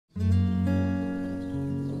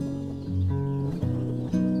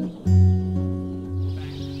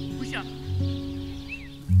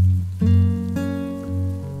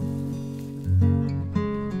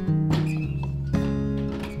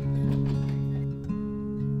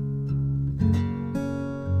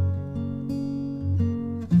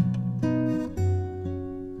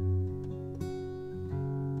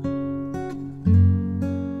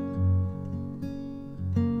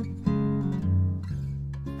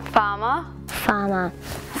Farmer. Farmer.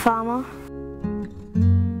 Farmer.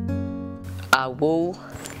 Wool.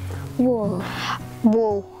 Wool.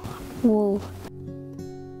 Wool. Wool.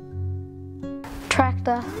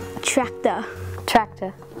 Tractor. Tractor.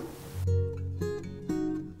 Tractor.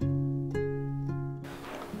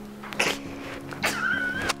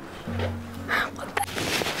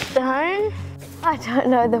 Stone? I don't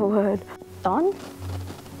know the word. Don?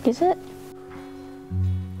 Is it?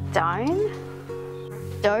 Dohne?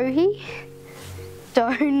 Dohne?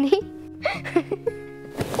 Dohne?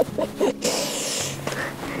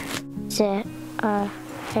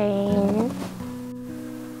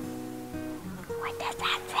 What does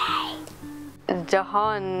that say?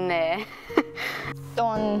 Dohne.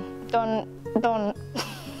 Don. Dohne.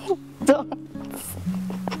 Dough.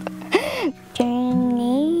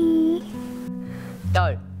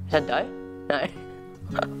 Is that dough? No.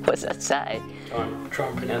 What's that say? Try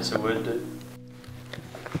and pronounce the word, dude.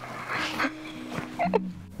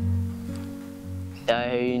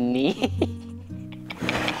 Dohne.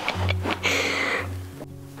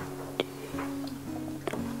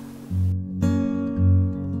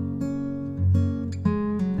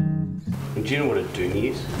 Do you know what a dohne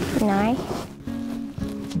is? No.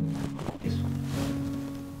 Yes.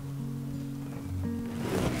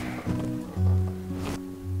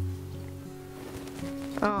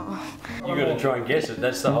 Oh. You got to try and guess it.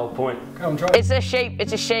 That's the whole point. Come on, try. It's a sheep.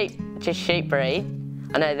 It's a sheep. It's a sheep breed.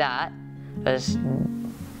 I know that. It's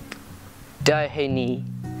Dohne.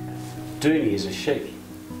 Dohne is a sheep.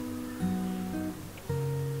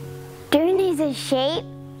 Dohne's a sheep.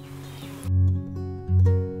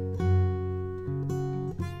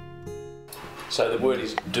 So the word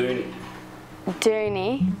is dohne.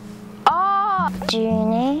 Dohne. Oh!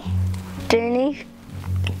 Dohne. Dohne.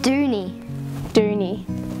 Dohne. Dohne.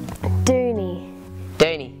 Dohne.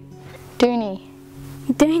 Dohne. Dohne.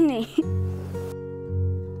 Dohne.